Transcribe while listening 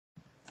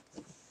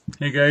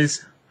Hey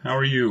guys, how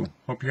are you?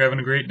 Hope you're having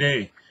a great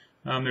day.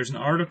 There's an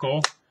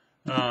article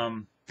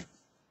um,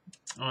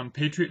 on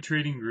Patriot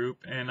Trading Group,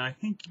 and I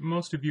think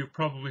most of you have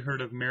probably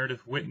heard of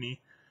Meredith Whitney.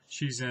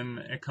 She's an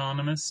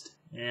economist,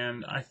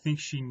 and I think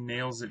she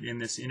nails it in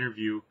this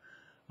interview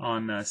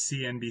on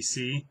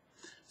CNBC.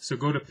 So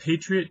go to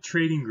Patriot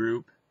Trading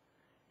Group,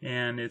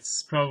 and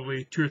it's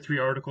probably 2 or 3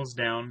 articles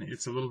down.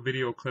 It's a little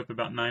video clip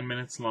about 9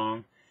 minutes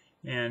long,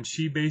 and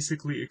she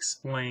basically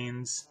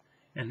explains,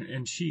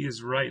 and she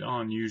is right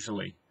on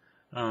usually.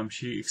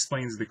 She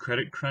explains the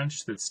credit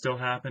crunch that's still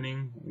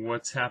happening,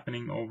 what's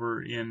happening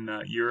over in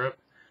Europe,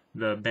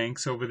 the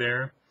banks over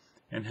there,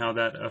 and how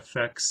that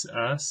affects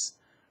us.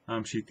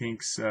 She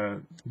thinks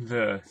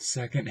the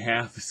second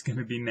half is going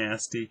to be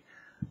nasty.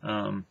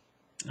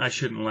 I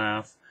shouldn't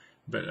laugh,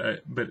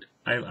 but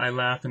I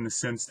laugh in the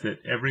sense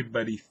that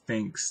everybody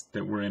thinks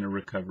that we're in a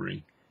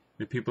recovery.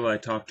 The people I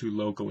talk to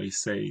locally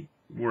say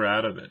we're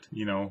out of it.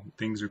 You know,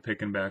 things are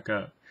picking back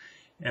up,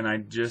 and I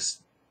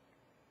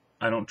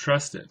don't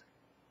trust it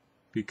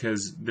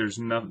because there's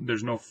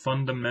no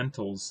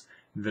fundamentals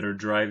that are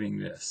driving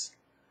this.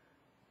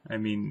 I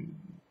mean,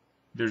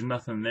 there's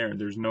nothing there.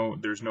 There's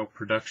no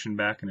production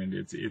backing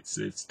it.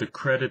 It's the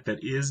credit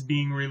that is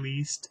being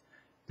released.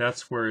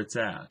 That's where it's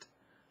at.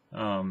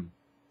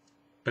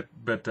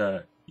 But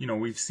you know,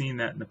 we've seen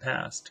that in the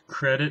past.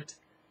 Credit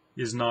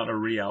is not a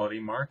reality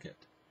market.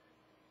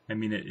 I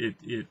mean,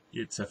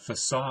 it's a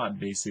facade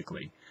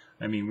basically.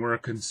 I mean, we're a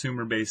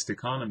consumer-based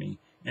economy,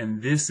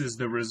 and this is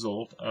the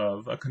result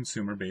of a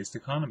consumer-based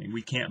economy.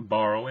 We can't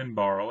borrow and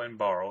borrow and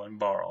borrow and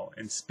borrow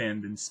and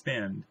spend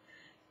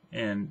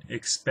and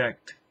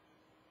expect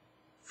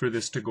for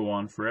this to go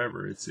on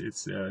forever. It's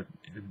a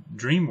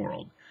dream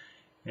world,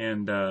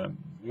 and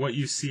what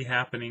you see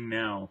happening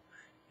now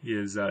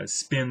is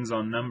spins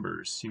on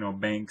numbers. You know,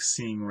 banks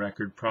seeing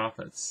record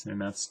profits,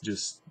 and that's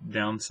just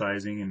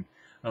downsizing and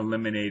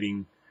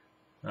eliminating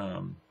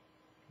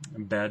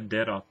bad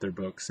debt off their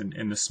books,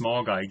 and the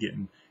small guy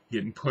getting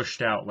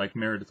pushed out, like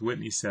Meredith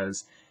Whitney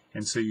says.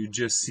 And so you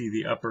just see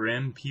the upper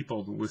end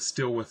people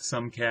still with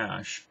some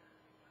cash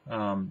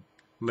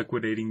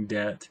liquidating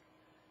debt,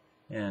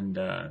 and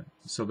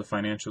so the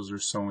financials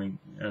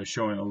are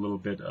showing a little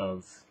bit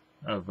of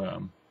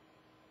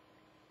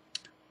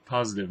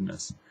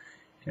positiveness.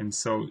 And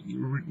so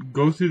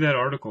go through that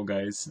article,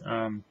 guys.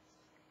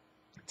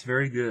 It's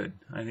very good.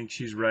 I think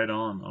she's right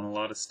on a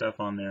lot of stuff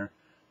on there.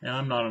 And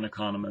I'm not an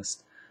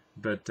economist,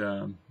 but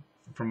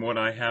from what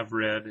I have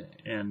read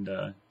and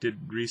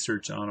did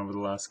research on over the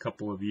last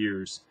couple of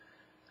years,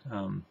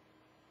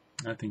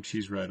 I think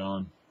she's right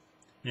on.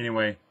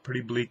 Anyway, pretty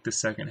bleak the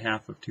second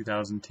half of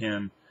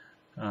 2010.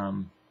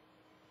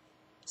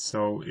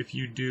 So if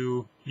you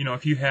do, you know,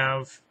 if you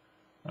have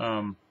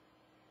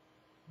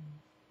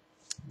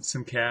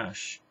some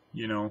cash,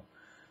 you know,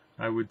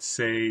 I would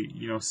say,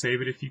 you know,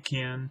 save it if you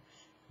can.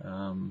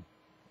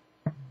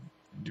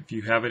 If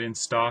you have it in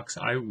stocks,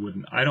 I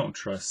wouldn't. I don't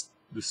trust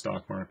the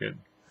stock market.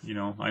 You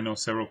know, I know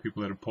several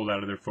people that have pulled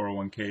out of their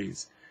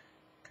 401ks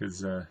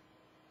because,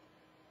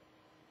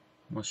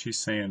 well, she's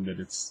saying that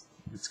it's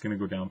going to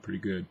go down pretty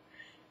good.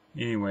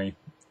 Anyway,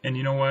 and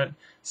you know what?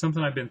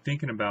 Something I've been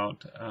thinking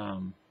about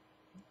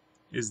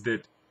is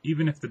that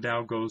even if the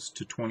Dow goes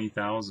to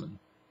 20,000,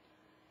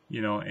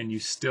 you know, and you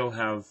still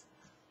have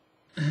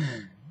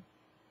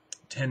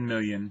 10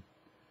 million,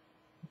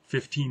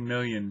 15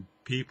 million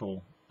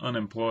people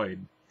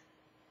unemployed,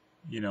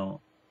 you know,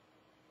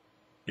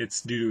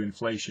 it's due to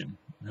inflation,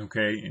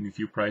 okay? And if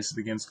you price it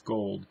against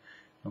gold,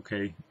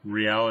 okay,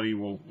 reality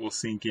will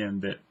sink in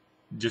that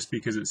just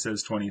because it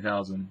says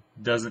 20,000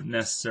 doesn't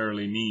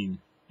necessarily mean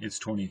it's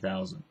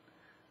 20,000,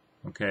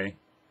 okay?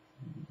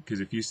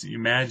 Because if you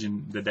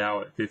imagine the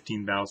Dow at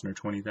 15,000 or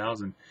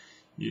 20,000,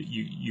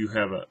 you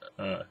have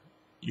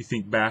you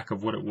think back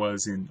of what it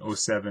was in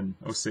 07,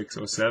 06,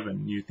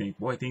 07. You think,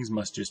 boy, things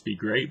must just be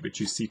great. But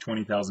you see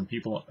 20,000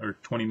 people or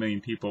 20 million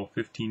people,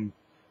 15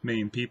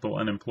 million people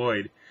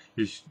unemployed.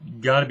 You've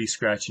got to be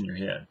scratching your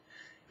head.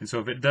 And so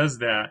if it does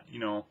that, you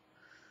know,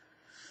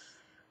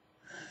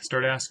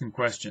 start asking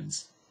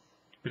questions.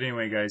 But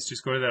anyway, guys,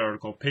 just go to that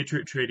article,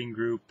 Patriot Trading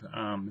Group.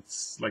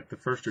 It's like the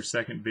first or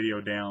second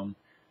video down.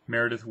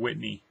 Meredith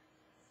Whitney.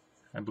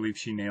 I believe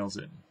she nails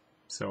it.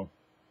 So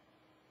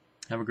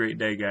have a great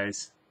day,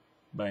 guys.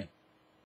 Bye.